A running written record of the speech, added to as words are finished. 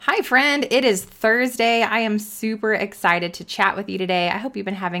Hi, friend. It is Thursday. I am super excited to chat with you today. I hope you've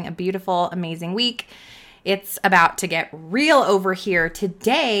been having a beautiful, amazing week. It's about to get real over here.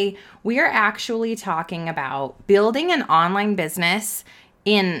 Today, we are actually talking about building an online business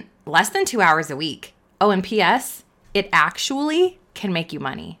in less than 2 hours a week. Oh, and P.S., it actually can make you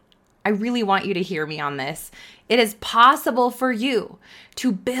money. I really want you to hear me on this. It is possible for you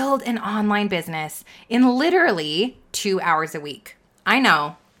to build an online business in literally 2 hours a week. I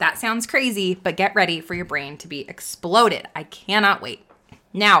know. That sounds crazy, but get ready for your brain to be exploded. I cannot wait.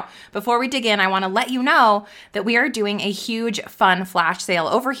 Now, before we dig in, I want to let you know that we are doing a huge fun flash sale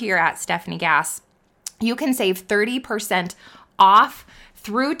over here at Stephanie Gass. You can save 30% off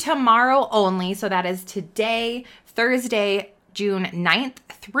through tomorrow only. So that is today, Thursday, June 9th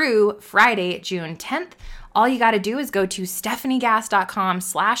through Friday, June 10th. All you got to do is go to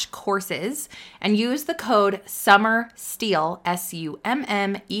stephaniegass.com/courses and use the code SUMMERSTEAL, SUMMERSTEAL.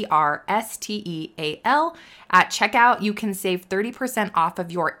 At checkout, you can save 30% off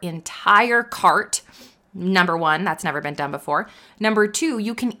of your entire cart. Number one, that's never been done before. Number two,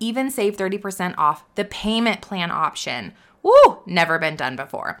 you can even save 30% off the payment plan option. Woo, never been done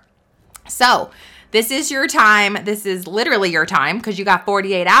before. So this is your time. This is literally your time because you got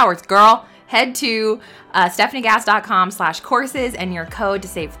 48 hours, girl. Head to stephaniegass.com/courses and your code to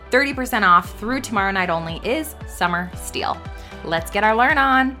save 30% off through tomorrow night only is Summer Steal. Let's get our learn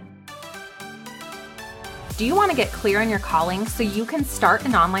on. Do you want to get clear on your calling so you can start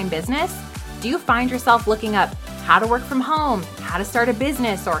an online business? Do you find yourself looking up how to work from home, how to start a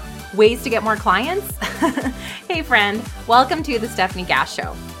business, or ways to get more clients? Hey friend, welcome to the Stephanie Gass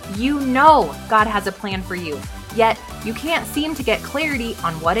Show. You know God has a plan for you, yet you can't seem to get clarity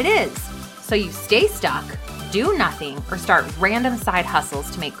on what it is. So you stay stuck, do nothing, or start random side hustles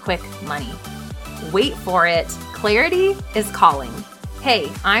to make quick money. Wait for it. Clarity is calling.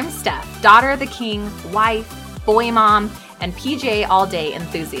 Hey, I'm Steph, daughter of the king, wife, boy mom, and PJ all day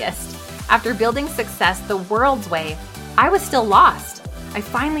enthusiast. After building success the world's way, I was still lost. I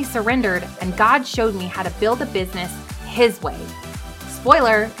finally surrendered, and God showed me how to build a business His way.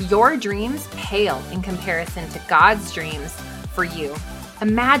 Spoiler, your dreams pale in comparison to God's dreams for you.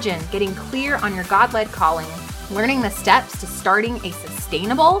 Imagine getting clear on your God-led calling, learning the steps to starting a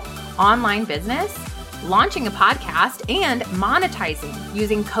sustainable online business, launching a podcast, and monetizing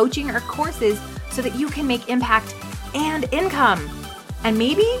using coaching or courses so that you can make impact and income. And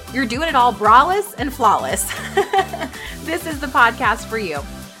maybe you're doing it all braless and flawless. This is the podcast for you.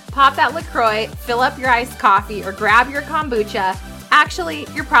 Pop that LaCroix, fill up your iced coffee, or grab your kombucha. Actually,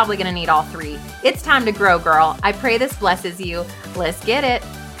 you're probably going to need all three. It's time to grow, girl. I pray this blesses you. Let's get it.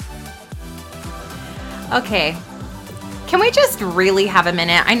 Okay. Can we just really have a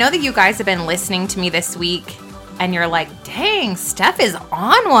minute? I know that you guys have been listening to me this week and you're like, dang, Steph is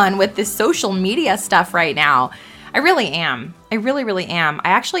on one with this social media stuff right now. I really am. I really, really am.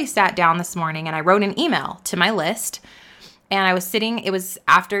 I actually sat down this morning and I wrote an email to my list. And I was sitting, it was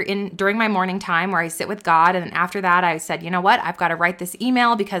during my morning time where I sit with God. And then after that, I said, you know what? I've got to write this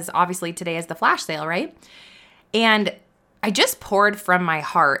email because obviously today is the flash sale, right? And I just poured from my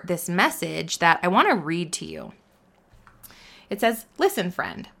heart this message that I want to read to you. It says, listen,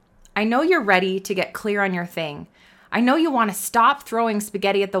 friend, I know you're ready to get clear on your thing. I know you want to stop throwing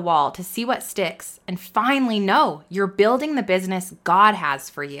spaghetti at the wall to see what sticks and finally know you're building the business God has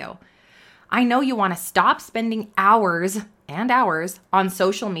for you. I know you want to stop spending hours and hours on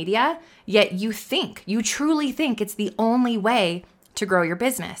social media, yet you truly think it's the only way to grow your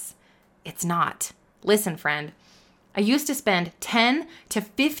business. It's not. Listen, friend, I used to spend 10 to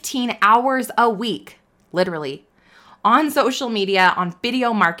 15 hours a week, literally, on social media, on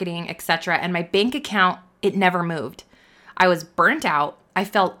video marketing, etc., and my bank account, it never moved. I was burnt out. I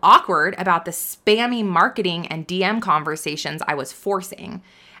felt awkward about the spammy marketing and DM conversations I was forcing,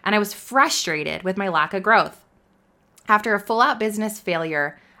 and I was frustrated with my lack of growth. After a full-out business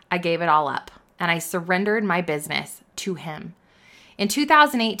failure, I gave it all up, and I surrendered my business to Him. In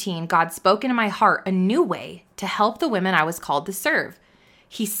 2018, God spoke into my heart a new way to help the women I was called to serve.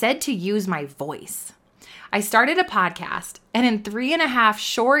 He said to use my voice. I started a podcast, and in 3.5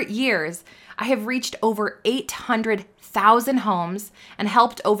 short years, I have reached over 800,000 homes and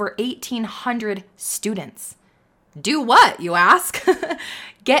helped over 1,800 students. Do what, you ask?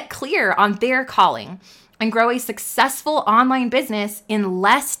 Get clear on their calling and grow a successful online business in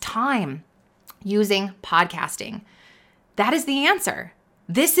less time using podcasting. That is the answer.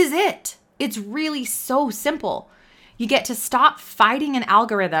 This is it. It's really so simple. You get to stop fighting an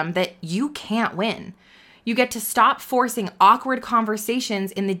algorithm that you can't win. You get to stop forcing awkward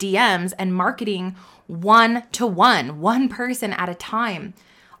conversations in the DMs and marketing one-to-one, one person at a time.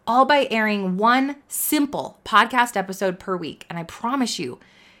 all by airing one simple podcast episode per week. And I promise you,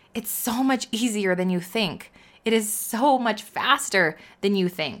 it's so much easier than you think. It is so much faster than you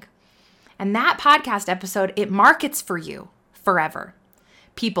think. And that podcast episode, it markets for you forever.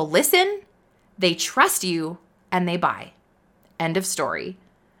 People listen, they trust you, and they buy. End of story.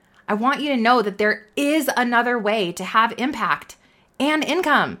 I want you to know that there is another way to have impact and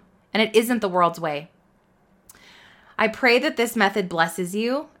income, and it isn't the world's way. I pray that this method blesses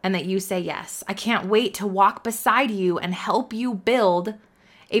you and that you say yes. I can't wait to walk beside you and help you build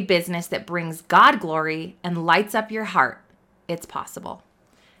a business that brings God glory and lights up your heart. It's possible.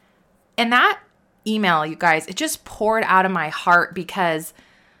 And that email, you guys, it just poured out of my heart because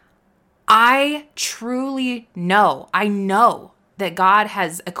I truly know, I know that God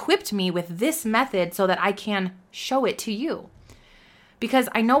has equipped me with this method so that I can show it to you. Because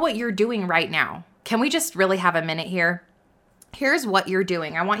I know what you're doing right now. Can we just really have a minute here? Here's what you're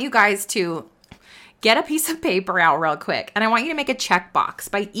doing. I want you guys to get a piece of paper out real quick, and I want you to make a checkbox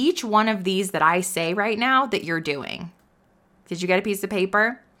by each one of these that I say right now that you're doing. Did you get a piece of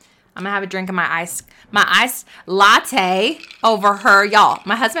paper? I'm gonna have a drink of my iced latte over her. Y'all,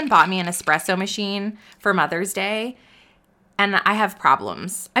 my husband bought me an espresso machine for Mother's Day, and I have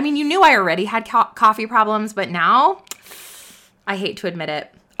problems. I mean, you knew I already had coffee problems, but now I hate to admit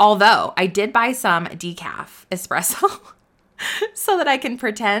it. Although I did buy some decaf espresso so that I can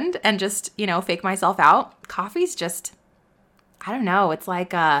pretend and just, fake myself out. Coffee's just, I don't know. It's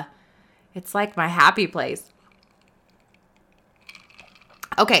like my happy place.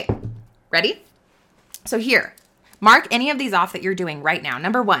 Okay, ready? So here, mark any of these off that you're doing right now.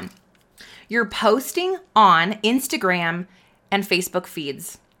 Number 1, you're posting on Instagram and Facebook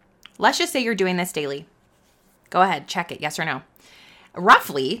feeds. Let's just say you're doing this daily. Go ahead, check it, yes or no.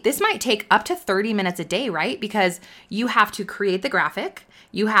 Roughly, this might take up to 30 minutes a day, right? Because you have to create the graphic.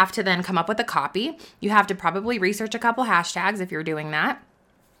 You have to then come up with a copy. You have to probably research a couple hashtags if you're doing that.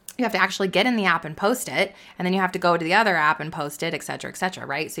 You have to actually get in the app and post it. And then you have to go to the other app and post it, et cetera,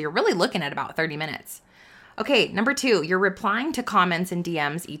 right? So you're really looking at about 30 minutes. Okay, number 2, you're replying to comments and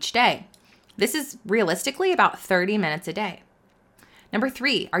DMs each day. This is realistically about 30 minutes a day. Number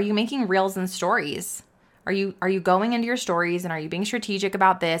 3, are you making reels and stories? Are you going into your stories and are you being strategic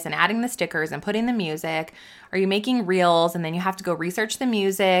about this and adding the stickers and putting the music? Are you making reels and then you have to go research the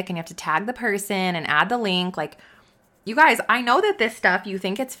music and you have to tag the person and add the link? Like, you guys, I know that this stuff, you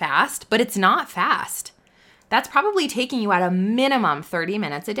think it's fast, but it's not fast. That's probably taking you at a minimum 30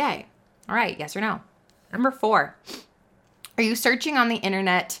 minutes a day. All right, yes or no? Number 4, are you searching on the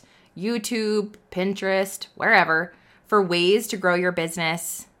internet, YouTube, Pinterest, wherever, for ways to grow your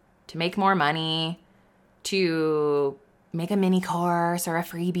business, to make more money, to make a mini course or a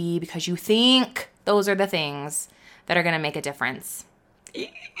freebie because you think those are the things that are going to make a difference?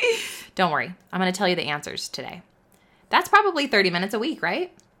 Don't worry. I'm going to tell you the answers today. That's probably 30 minutes a week,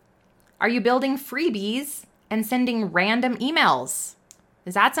 right? Are you building freebies and sending random emails?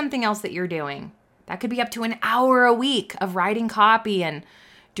 Is that something else that you're doing? That could be up to an hour a week of writing copy and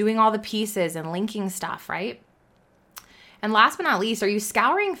doing all the pieces and linking stuff, right? And last but not least, are you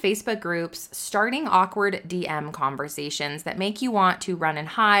scouring Facebook groups, starting awkward DM conversations that make you want to run and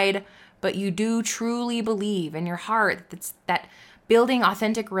hide, but you do truly believe in your heart that building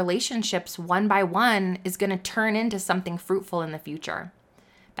authentic relationships one by one is going to turn into something fruitful in the future?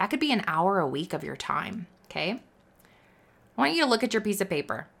 That could be an hour a week of your time, okay? I want you to look at your piece of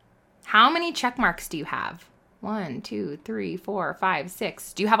paper. How many check marks do you have? 1, 2, 3, 4, 5,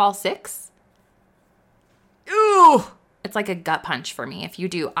 6. Do you have all 6? Ooh! It's like a gut punch for me. If you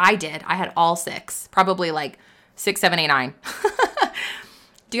do, I did. I had all 6, probably like 6, 7, 8, 9.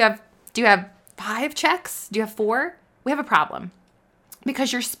 Do you have 5 checks? Do you have 4? We have a problem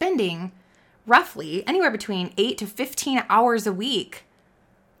because you're spending roughly anywhere between 8 to 15 hours a week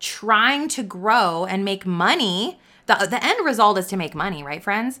trying to grow and make money. The end result is to make money, right,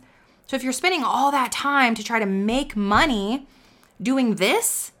 friends? So if you're spending all that time to try to make money doing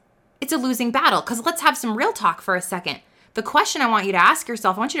this, it's a losing battle. Because let's have some real talk for a second. The question I want you to ask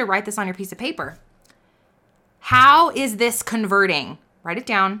yourself, I want you to write this on your piece of paper. How is this converting? Write it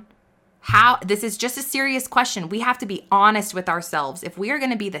down. This is just a serious question. We have to be honest with ourselves. If we are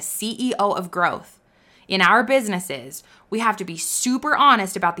going to be the CEO of growth in our businesses, we have to be super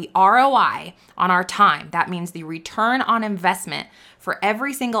honest about the ROI on our time. That means the return on investment for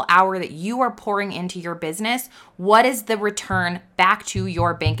every single hour that you are pouring into your business. What is the return back to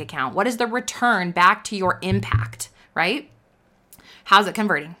your bank account? What is the return back to your impact, right? How's it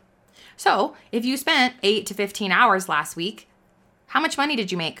converting? So if you spent 8 to 15 hours last week, how much money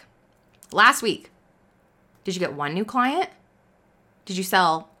did you make? Last week, did you get 1 new client? Did you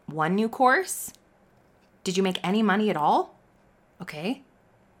sell 1 new course? Did you make any money at all? Okay.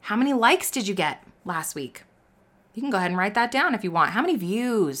 How many likes did you get last week? You can go ahead and write that down if you want. How many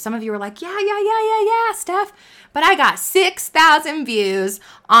views? Some of you are like, yeah, Steph. But I got 6,000 views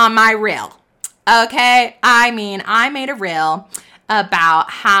on my reel. Okay? I mean, I made a reel about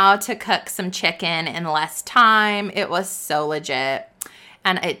how to cook some chicken in less time. It was so legit.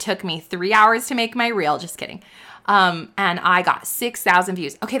 And it took me 3 hours to make my reel. Just kidding. And I got 6,000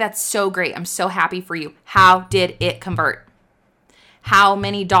 views. Okay, that's so great. I'm so happy for you. How did it convert? How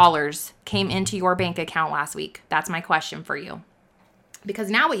many dollars came into your bank account last week? That's my question for you.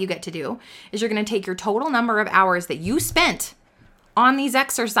 Because now what you get to do is you're going to take your total number of hours that you spent on these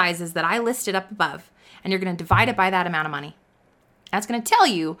exercises that I listed up above, and you're going to divide it by that amount of money. That's going to tell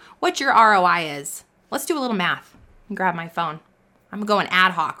you what your ROI is. Let's do a little math. Grab my phone. I'm going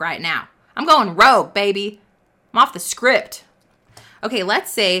ad hoc right now. I'm going rogue, baby. I'm off the script. Okay,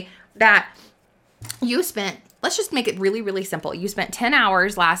 let's say that you spent, let's just make it really, really simple. You spent 10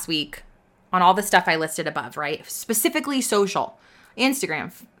 hours last week on all the stuff I listed above, right? Specifically social,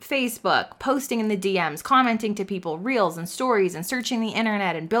 Instagram, Facebook, posting in the DMs, commenting to people, reels and stories, and searching the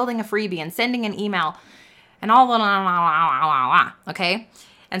internet and building a freebie and sending an email and all the okay?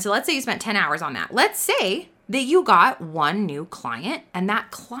 And so let's say you spent 10 hours on that. Let's say that you got 1 new client, and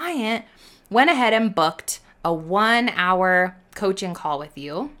that client went ahead and booked a 1-hour coaching call with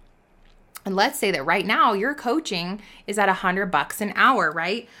you. And let's say that right now your coaching is at $100 an hour,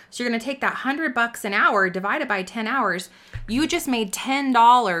 right? So you're going to take that $100 an hour divided by 10 hours. You just made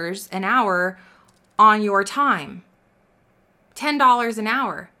 $10 an hour on your time. $10 an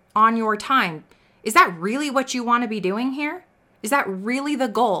hour on your time. Is that really what you want to be doing here? Is that really the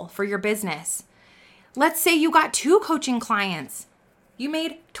goal for your business? Let's say you got 2 coaching clients. You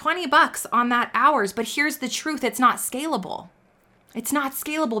made $20 on that hours, but here's the truth. It's not scalable. It's not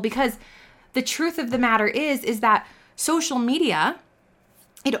scalable because the truth of the matter is that social media,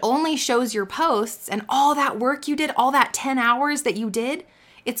 it only shows your posts, and all that work you did, all that 10 hours that you did,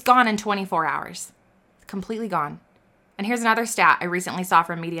 it's gone in 24 hours. Completely gone. And here's another stat I recently saw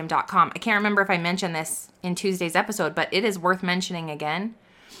from medium.com. I can't remember if I mentioned this in Tuesday's episode, but it is worth mentioning again.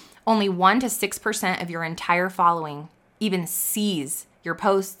 Only 1 to 6% of your entire following even sees your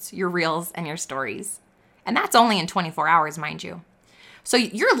posts, your reels, and your stories. And that's only in 24 hours, mind you. So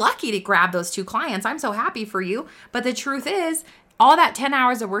you're lucky to grab those 2 clients. I'm so happy for you. But the truth is, all that 10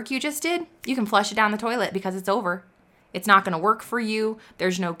 hours of work you just did, you can flush it down the toilet because it's over. It's not going to work for you.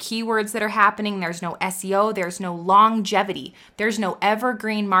 There's no keywords that are happening. There's no SEO. There's no longevity. There's no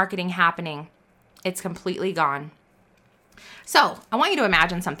evergreen marketing happening. It's completely gone. So I want you to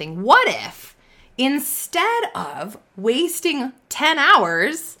imagine something. What if instead of wasting 10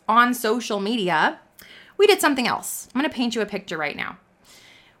 hours on social media, we did something else? I'm going to paint you a picture right now.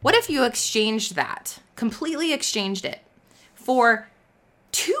 What if you exchanged that, completely exchanged it for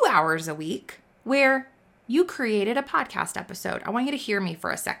 2 hours a week where you created a podcast episode? I want you to hear me for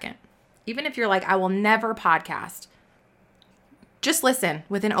a second. Even if you're like, I will never podcast, just listen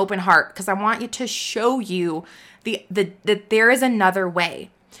with an open heart because I want you to show you that there is another way.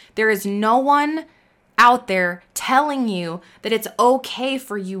 There is no one out there telling you that it's okay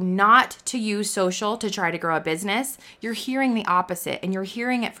for you not to use social to try to grow a business. You're hearing the opposite, and you're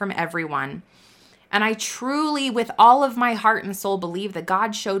hearing it from everyone. And I truly, with all of my heart and soul, believe that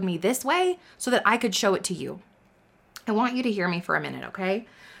God showed me this way so that I could show it to you. I want you to hear me for a minute, okay?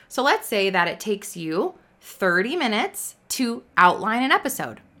 So let's say that it takes you 30 minutes to outline an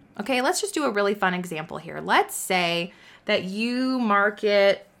episode. Okay, let's just do a really fun example here. Let's say that you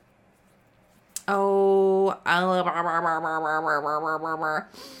market, meal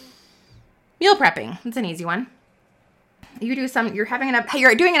prepping. It's an easy one. You're doing an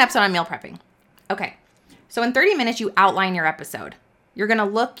episode on meal prepping. Okay, so in 30 minutes, you outline your episode. You're going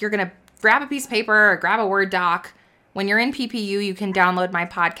to grab a piece of paper or grab a Word doc. When you're in PPU, you can download my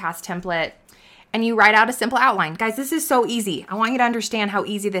podcast template and you write out a simple outline. Guys, this is so easy. I want you to understand how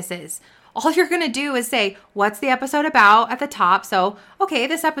easy this is. All you're going to do is say, what's the episode about at the top? So, okay,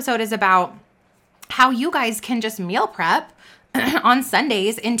 this episode is about how you guys can just meal prep on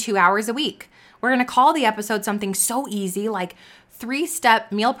Sundays in 2 hours a week. We're going to call the episode something so easy like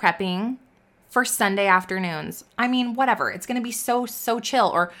 3-step meal prepping for Sunday afternoons. I mean, whatever. It's going to be so chill.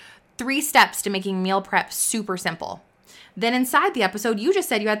 Or 3 steps to making meal prep super simple. Then inside the episode, you just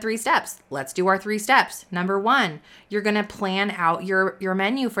said you had 3 steps. Let's do our 3 steps. Number 1, you're going to plan out your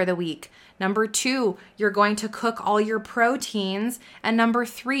menu for the week. Number 2, you're going to cook all your proteins. And number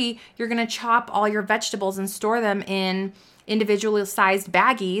 3, you're going to chop all your vegetables and store them in individually sized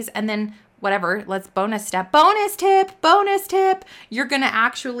baggies and then whatever, let's bonus tip. You're going to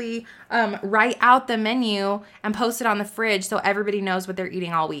actually write out the menu and post it on the fridge so everybody knows what they're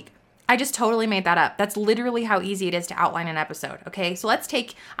eating all week. I just totally made that up. That's literally how easy it is to outline an episode. Okay, so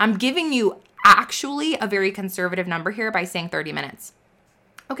I'm giving you actually a very conservative number here by saying 30 minutes.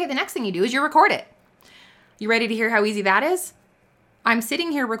 Okay, the next thing you do is you record it. You ready to hear how easy that is? I'm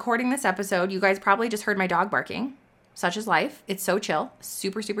sitting here recording this episode. You guys probably just heard my dog barking. Such is life. It's so chill.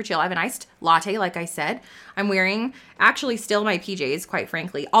 Super, super chill. I have an iced latte, like I said. I'm wearing actually still my PJs, quite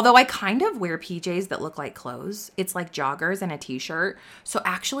frankly. Although I kind of wear PJs that look like clothes. It's like joggers and a t-shirt. So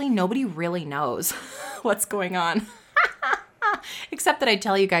actually nobody really knows what's going on. Except that I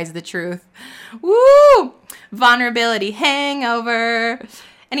tell you guys the truth. Woo! Vulnerability hangover.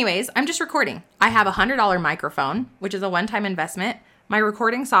 Anyways, I'm just recording. I have a $100 microphone, which is a one-time investment. My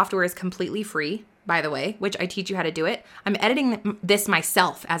recording software is completely free, by the way, which I teach you how to do it. I'm editing this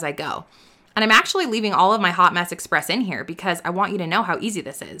myself as I go. And I'm actually leaving all of my Hot Mess Express in here because I want you to know how easy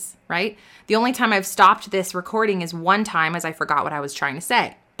this is, right? The only time I've stopped this recording is one time as I forgot what I was trying to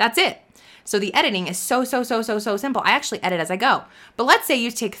say. That's it. So the editing is so simple. I actually edit as I go. But let's say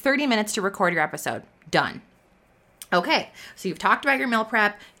you take 30 minutes to record your episode. Done. Okay, so you've talked about your meal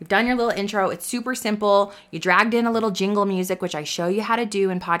prep, you've done your little intro, it's super simple, you dragged in a little jingle music, which I show you how to do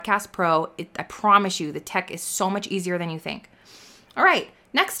in Podcast Pro. I promise you, the tech is so much easier than you think. All right,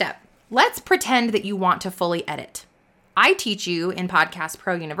 next step, let's pretend that you want to fully edit. I teach you in Podcast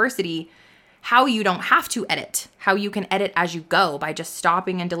Pro University how you don't have to edit, how you can edit as you go by just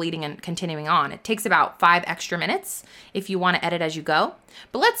stopping and deleting and continuing on. It takes about 5 extra minutes if you want to edit as you go.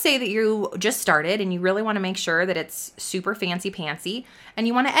 But let's say that you just started and you really want to make sure that it's super fancy pantsy and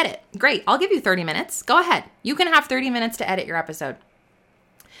you want to edit. Great, I'll give you 30 minutes. Go ahead. You can have 30 minutes to edit your episode.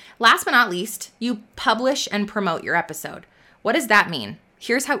 Last but not least, you publish and promote your episode. What does that mean?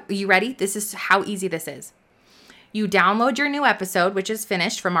 Here's how, you ready? This is how easy this is. You download your new episode, which is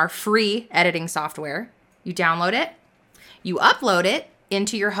finished from our free editing software. You download it, you upload it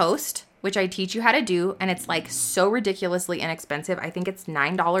into your host, which I teach you how to do. And it's like so ridiculously inexpensive. I think it's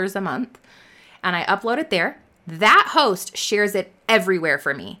 $9 a month. And I upload it there. That host shares it everywhere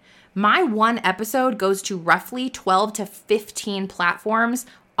for me. My one episode goes to roughly 12 to 15 platforms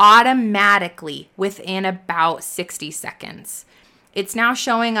automatically within about 60 seconds. It's now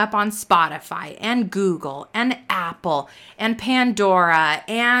showing up on Spotify and Google and Apple and Pandora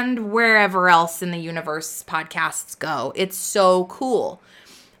and wherever else in the universe podcasts go. It's so cool.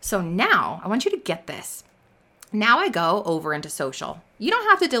 So now I want you to get this. Now I go over into social. You don't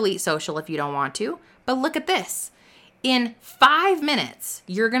have to delete social if you don't want to, but look at this. In 5 minutes,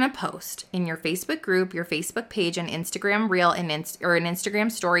 you're going to post in your Facebook group, your Facebook page, an Instagram reel, or an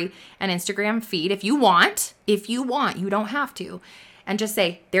Instagram story, an Instagram feed. If you want, you don't have to. And just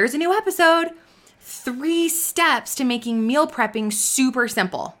say, there's a new episode, 3 steps to making meal prepping super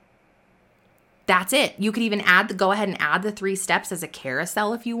simple. That's it. You could even go ahead and add the 3 steps as a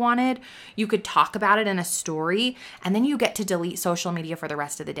carousel if you wanted. You could talk about it in a story, and then you get to delete social media for the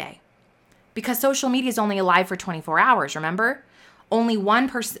rest of the day. Because social media is only alive for 24 hours, remember? Only 1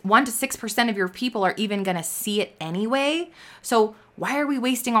 to 6% of your people are even going to see it anyway. So why are we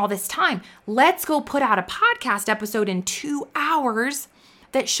wasting all this time? Let's go put out a podcast episode in 2 hours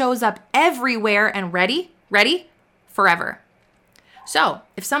that shows up everywhere and ready, forever. So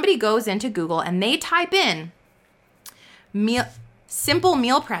if somebody goes into Google and they type in simple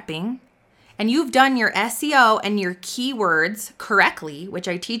meal prepping, and you've done your SEO and your keywords correctly, which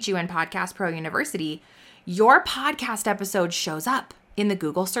I teach you in Podcast Pro University, your podcast episode shows up in the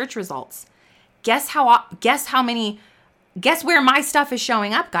Google search results. Guess where my stuff is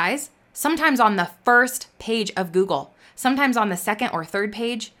showing up, guys? Sometimes on the first page of Google, sometimes on the second or third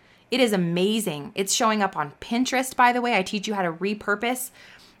page. It is amazing. It's showing up on Pinterest, by the way. I teach you how to repurpose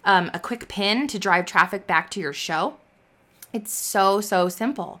a quick pin to drive traffic back to your show. It's so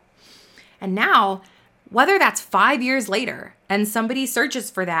simple. And now, whether that's 5 years later and somebody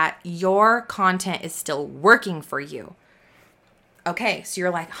searches for that, your content is still working for you. Okay, so you're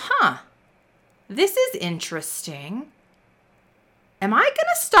like, this is interesting. Am I going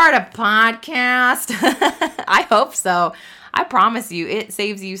to start a podcast? I hope so. I promise you, it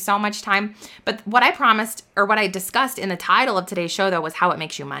saves you so much time. But what I discussed in the title of today's show, though, was how it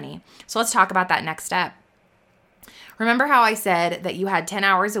makes you money. So let's talk about that next step. Remember how I said that you had 10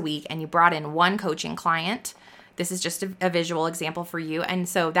 hours a week and you brought in 1 coaching client? This is just a visual example for you. And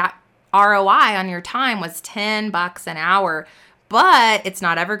so that ROI on your time was $10 an hour But it's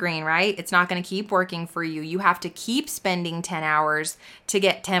not evergreen, right? It's not going to keep working for you. You have to keep spending 10 hours to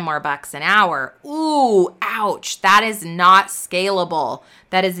get 10 more bucks an hour. Ooh, ouch. That is not scalable.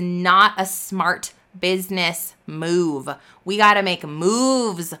 That is not a smart business move. We got to make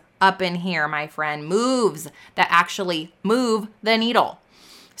moves up in here, my friend. Moves that actually move the needle.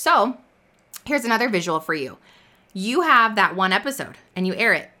 So here's another visual for you. You have that one episode and you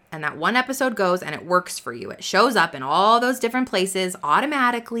air it. And that one episode goes and it works for you. It shows up in all those different places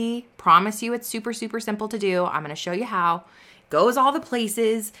automatically. Promise you it's super, super simple to do. I'm going to show you how. Goes all the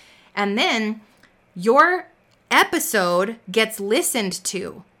places. And then your episode gets listened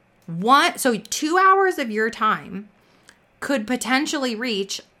to. So 2 hours of your time could potentially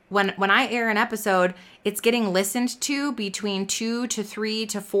reach, when I air an episode, it's getting listened to between 2 to 3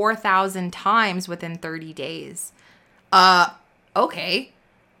 to 4,000 times within 30 days. Okay.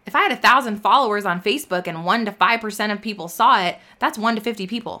 If I had 1,000 followers on Facebook and 1 to 5% of people saw it, that's 1 to 50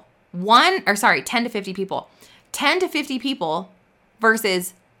 people. 10 to 50 people. 10 to 50 people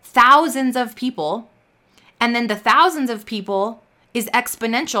versus thousands of people. And then the thousands of people is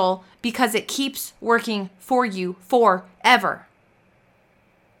exponential because it keeps working for you forever.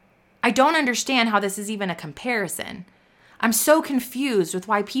 I don't understand how this is even a comparison. I'm so confused with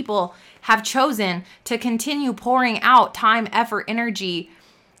why people have chosen to continue pouring out time, effort, energy,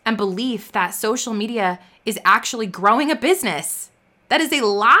 and belief that social media is actually growing a business. That is a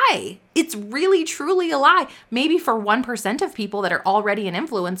lie. It's really, truly a lie. Maybe for 1% of people that are already an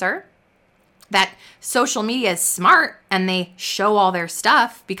influencer, that social media is smart and they show all their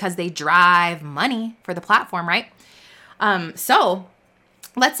stuff because they drive money for the platform, right? So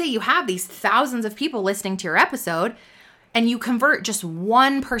let's say you have these thousands of people listening to your episode and you convert just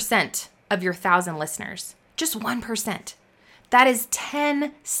 1% of your 1,000 listeners. Just 1%. That is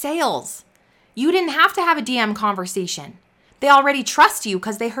 10 sales. You didn't have to have a DM conversation. They already trust you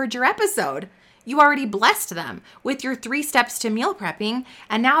because they heard your episode. You already blessed them with your 3 steps to meal prepping.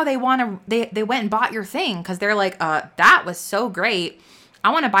 And now they went and bought your thing because they're like, that was so great.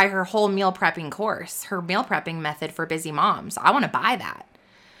 I want to buy her whole meal prepping course, her meal prepping method for busy moms. I want to buy that.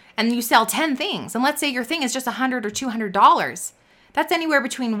 And you sell 10 things. And let's say your thing is just $100 or $200. That's anywhere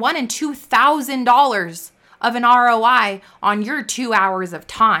between $1,000 and $2,000 of an ROI on your 2 hours of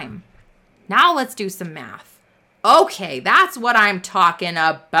time. Now let's do some math. Okay, that's what I'm talking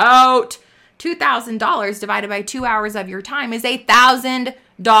about. $2,000 divided by 2 hours of your time is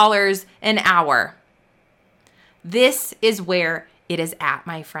 $1,000 an hour. This is where it is at,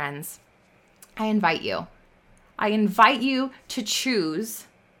 my friends. I invite you to choose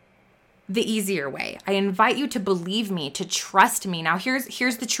the easier way. I invite you to believe me, to trust me. Now,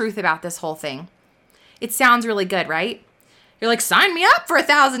 here's the truth about this whole thing. It sounds really good, right? You're like, sign me up for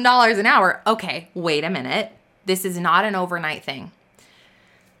 $1,000 an hour. Okay, wait a minute. This is not an overnight thing.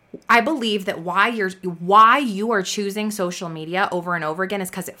 I believe that why you are choosing social media over and over again is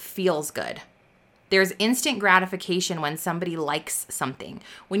because it feels good. There's instant gratification when somebody likes something.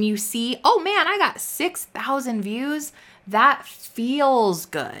 When you see, oh man, I got 6,000 views, that feels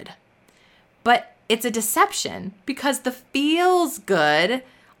good. But it's a deception because the feels good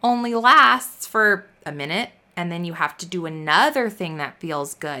only lasts for a minute, and then you have to do another thing that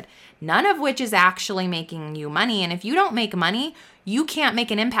feels good, none of which is actually making you money. And if you don't make money, you can't make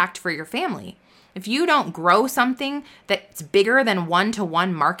an impact for your family. If you don't grow something that's bigger than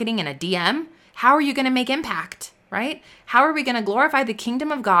one-to-one marketing in a DM, how are you going to make impact, right? How are we going to glorify the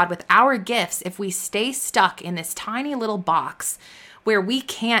kingdom of God with our gifts if we stay stuck in this tiny little box where we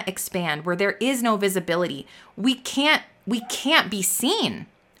can't expand, where there is no visibility? We can't be seen.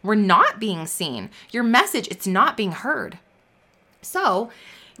 We're not being seen. Your message, it's not being heard. So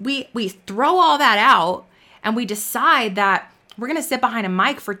we throw all that out and we decide that we're going to sit behind a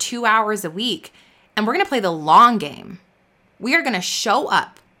mic for 2 hours a week and we're going to play the long game. We are going to show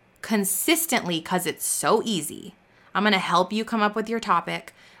up consistently because it's so easy. I'm going to help you come up with your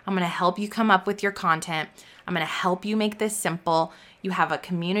topic. I'm going to help you come up with your content. I'm going to help you make this simple. You have a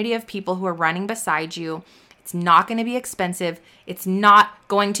community of people who are running beside you. It's not going to be expensive. It's not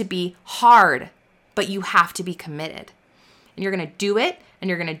going to be hard, but you have to be committed. And you're going to do it, and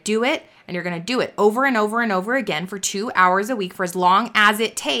you're going to do it, and you're going to do it over and over and over again for 2 hours a week for as long as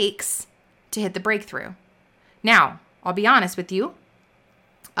it takes to hit the breakthrough. Now, I'll be honest with you.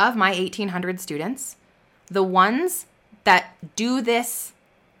 Of my 1,800 students, the ones that do this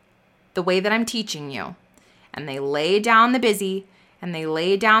the way that I'm teaching you, and they lay down the busy, and they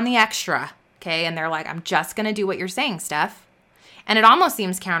lay down the extra, okay? And they're like, I'm just going to do what you're saying, Steph. And it almost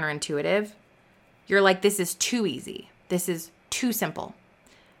seems counterintuitive. You're like, this is too easy. This is too simple.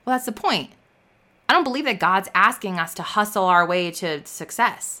 Well, that's the point. I don't believe that God's asking us to hustle our way to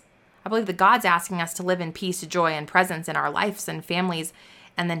success. I believe that God's asking us to live in peace, joy, and presence in our lives and families,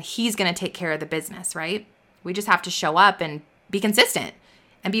 and then He's going to take care of the business, right? We just have to show up and be consistent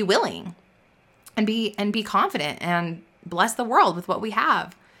and be willing and be confident and bless the world with what we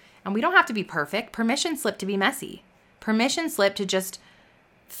have. And we don't have to be perfect. Permission slip to be messy. Permission slip to just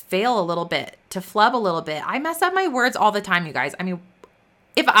fail a little bit, to flub a little bit. I mess up my words all the time, you guys. I mean,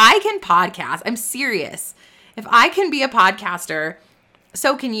 if I can podcast, I'm serious. If I can be a podcaster,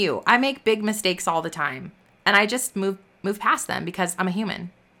 so can you. I make big mistakes all the time, and I just move past them because I'm a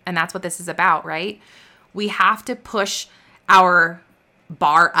human, and that's what this is about, right? We have to push our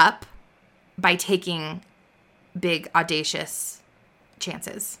bar up by taking big, audacious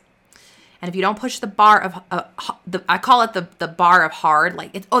chances. And if you don't push the bar of, I call it the bar of hard,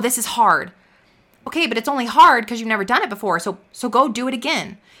 like, this is hard. Okay, but it's only hard because you've never done it before. So go do it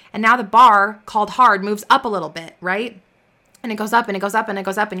again. And now the bar called hard moves up a little bit, right? And it goes up and it goes up and it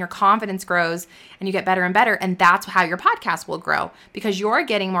goes up, and your confidence grows and you get better and better. And that's how your podcast will grow, because you're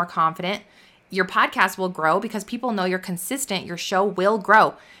getting more confident. Your podcast will grow because people know you're consistent. Your show will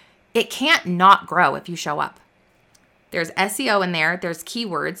grow. It can't not grow if you show up. There's SEO in there. There's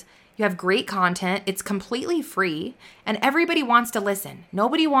keywords. You have great content. It's completely free, and everybody wants to listen.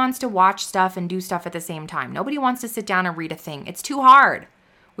 Nobody wants to watch stuff and do stuff at the same time. Nobody wants to sit down and read a thing. It's too hard.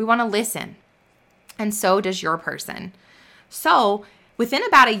 We want to listen. And so does your person. So within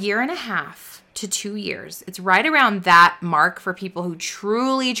about 1.5 to 2 years, it's right around that mark for people who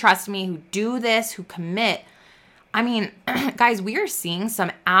truly trust me, who do this, who commit. I mean, guys, we are seeing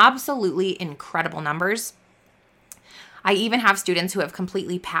some absolutely incredible numbers. I even have students who have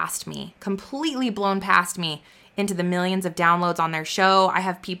completely blown past me into the millions of downloads on their show. I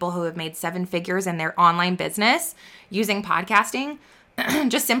have people who have made 7 figures in their online business using podcasting,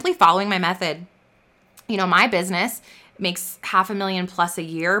 just simply following my method. You know, my business makes $500,000 plus a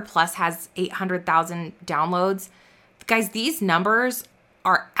year, plus has 800,000 downloads. Guys, these numbers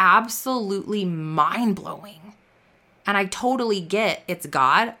are absolutely mind-blowing. And I totally get it's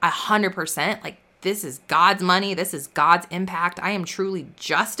God, 100%. Like, this is God's money. This is God's impact. I am truly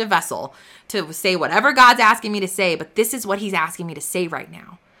just a vessel to say whatever God's asking me to say, but this is what He's asking me to say right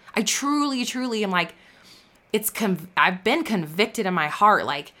now. I truly, truly am like, I've been convicted in my heart.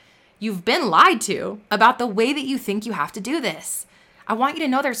 Like, you've been lied to about the way that you think you have to do this. I want you to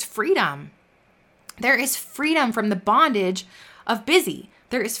know there's freedom. There is freedom from the bondage of busy.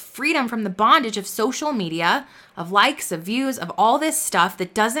 There is freedom from the bondage of social media, of likes, of views, of all this stuff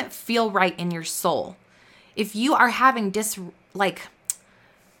that doesn't feel right in your soul. If you are having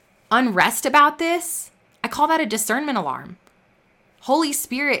unrest about this, I call that a discernment alarm. Holy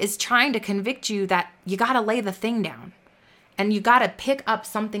Spirit is trying to convict you that you got to lay the thing down, and you got to pick up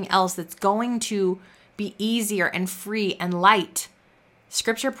something else that's going to be easier and free and light.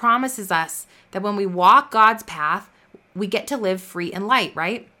 Scripture promises us that when we walk God's path, we get to live free and light,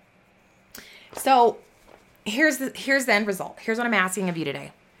 right? So here's the end result. Here's what I'm asking of you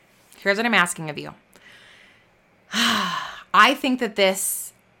today. Here's what I'm asking of you. I think that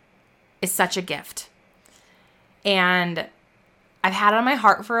this is such a gift. And I've had it on my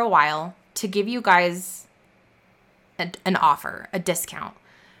heart for a while to give you guys an offer, a discount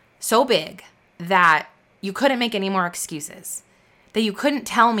so big that you couldn't make any more excuses, that you couldn't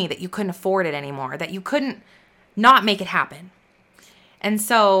tell me that you couldn't afford it anymore, that you couldn't not make it happen. And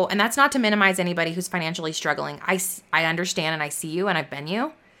that's not to minimize anybody who's financially struggling. I understand, and I see you, and I've been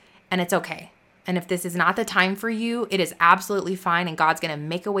you, and it's okay. And if this is not the time for you, it is absolutely fine, and God's going to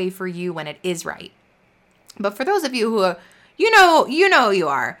make a way for you when it is right. But for those of you who, you know you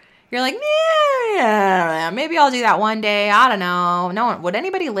are, you're like, yeah, maybe I'll do that one day. I don't know. No one, would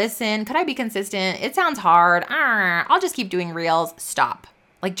anybody listen? Could I be consistent? It sounds hard. I'll just keep doing reels. Stop.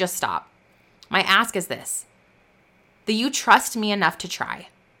 Just stop. My ask is this: that you trust me enough to try.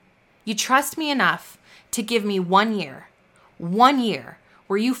 You trust me enough to give me 1 year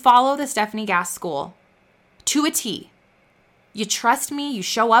where you follow the Stephanie Gass School to a T. You trust me, you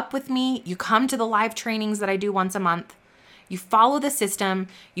show up with me, you come to the live trainings that I do once a month. You follow the system,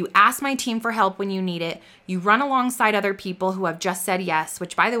 you ask my team for help when you need it, you run alongside other people who have just said yes,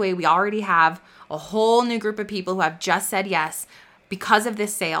 which, by the way, we already have a whole new group of people who have just said yes because of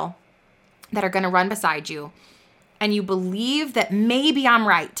this sale that are going to run beside you. And you believe that maybe I'm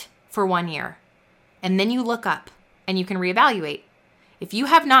right for 1 year. And then you look up and you can reevaluate. If you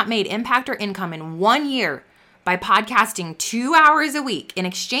have not made impact or income in 1 year by podcasting 2 hours a week in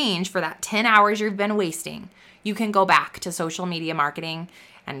exchange for that 10 hours you've been wasting, you can go back to social media marketing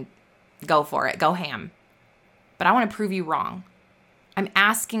and go for it. Go ham. But I want to prove you wrong. I'm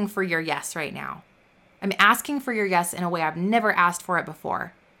asking for your yes right now. I'm asking for your yes in a way I've never asked for it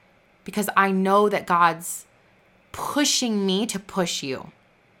before, because I know that God's pushing me to push you.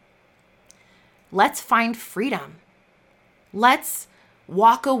 Let's find freedom. Let's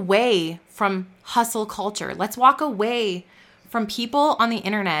walk away from hustle culture. Let's walk away from people on the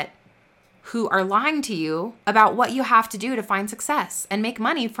internet who are lying to you about what you have to do to find success and make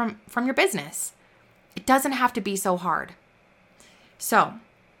money from your business. It doesn't have to be so hard. So,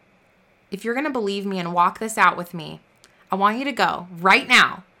 if you're going to believe me and walk this out with me, I want you to go right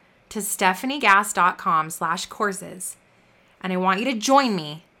now to stefaniegass.com/courses. And I want you to join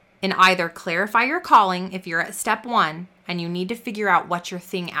me in either clarify your calling if you're at step 1 and you need to figure out what your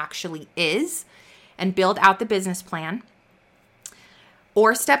thing actually is and build out the business plan.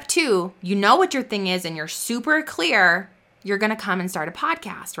 Or step 2, you know what your thing is and you're super clear, you're going to come and start a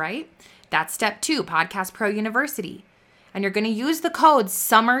podcast, right? That's step 2, Podcast Pro University. And you're going to use the code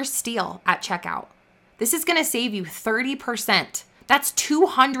SUMMERSTEEL at checkout. This is going to save you 30%. That's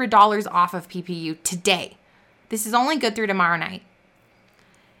 $200 off of PPU today. This is only good through tomorrow night.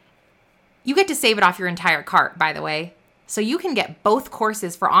 You get to save it off your entire cart, by the way. So you can get both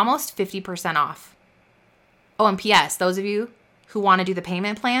courses for almost 50% off. Oh, and P.S., those of you who want to do the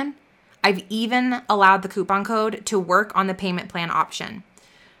payment plan, I've even allowed the coupon code to work on the payment plan option.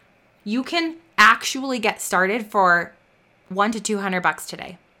 You can actually get started for $100 to $200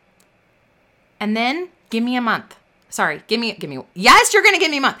 today. And then give me a month. Sorry, give me. Yes, you're going to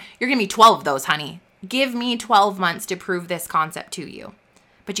give me a month. You're going to give me 12 of those, honey. Give me 12 months to prove this concept to you.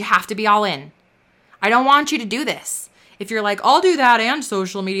 But you have to be all in. I don't want you to do this. If you're like, I'll do that and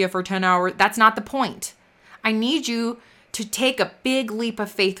social media for 10 hours, that's not the point. I need you to take a big leap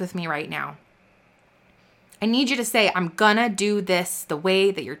of faith with me right now. I need you to say, I'm going to do this the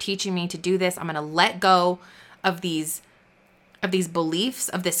way that you're teaching me to do this. I'm going to let go of these beliefs,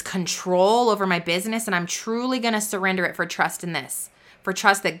 of this control over my business, and I'm truly going to surrender it for trust in this, for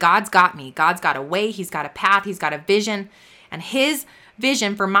trust that God's got me. God's got a way, He's got a path, He's got a vision, and His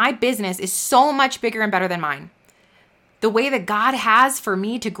vision for my business is so much bigger and better than mine. The way that God has for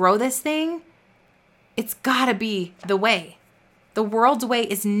me to grow this thing, it's got to be the way. The world's way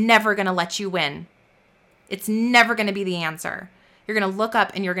is never going to let you win. It's never going to be the answer. You're going to look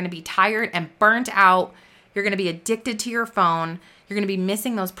up and you're going to be tired and burnt out. You're going to be addicted to your phone. You're going to be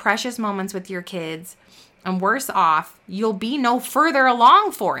missing those precious moments with your kids. And worse off, you'll be no further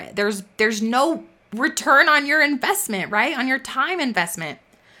along for it. There's no return on your investment, right? On your time investment.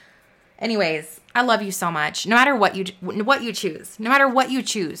 Anyways, I love you so much. No matter what you choose. No matter what you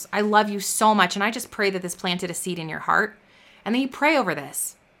choose, I love you so much. And I just pray that this planted a seed in your heart. And then you pray over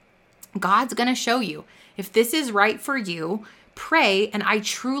this. God's going to show you. If this is right for you, pray, and I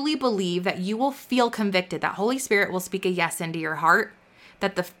truly believe that you will feel convicted, that Holy Spirit will speak a yes into your heart,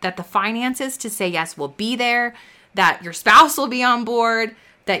 that the finances to say yes will be there, that your spouse will be on board,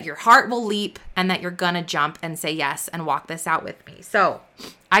 that your heart will leap, and that you're going to jump and say yes and walk this out with me. So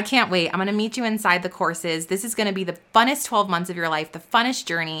I can't wait. I'm going to meet you inside the courses. This is going to be the funnest 12 months of your life, the funnest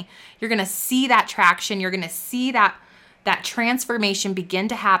journey. You're going to see that traction. You're going to see that transformation begin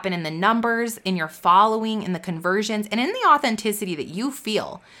to happen in the numbers, in your following, in the conversions, and in the authenticity that you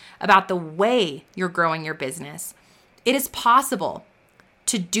feel about the way you're growing your business. It is possible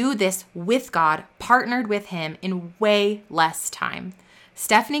to do this with God, partnered with Him in way less time.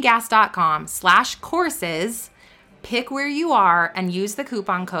 stefaniegass.com/courses. Pick where you are and use the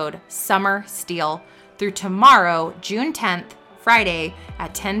coupon code SUMMERSTEEL through tomorrow, June 10th, Friday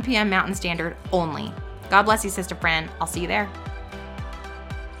at 10 p.m. Mountain Standard only. God bless you, sister friend. I'll see you there.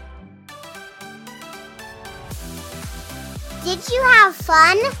 Did you have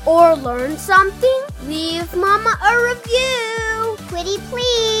fun or learn something? Leave Mama a review. Pretty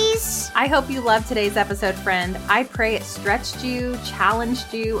please. I hope you loved today's episode, friend. I pray it stretched you,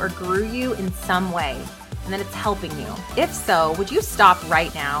 challenged you, or grew you in some way, and that it's helping you. If so, would you stop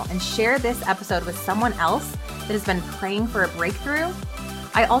right now and share this episode with someone else that has been praying for a breakthrough?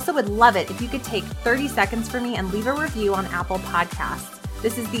 I also would love it if you could take 30 seconds for me and leave a review on Apple Podcasts.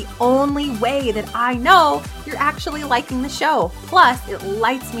 This is the only way that I know you're actually liking the show. Plus, it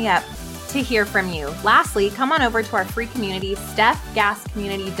lights me up to hear from you. Lastly, come on over to our free community,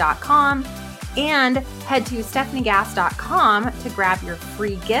 StephGassCommunity.com, and head to StephanieGass.com to grab your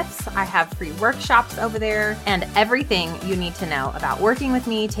free gifts. I have free workshops over there and everything you need to know about working with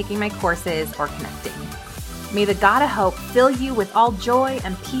me, taking my courses, or connecting. May the God of hope fill you with all joy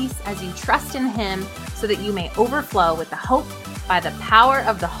and peace as you trust in Him so that you may overflow with the hope by the power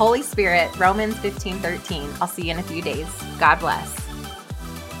of the Holy Spirit. Romans 15:13. I'll see you in a few days. God bless.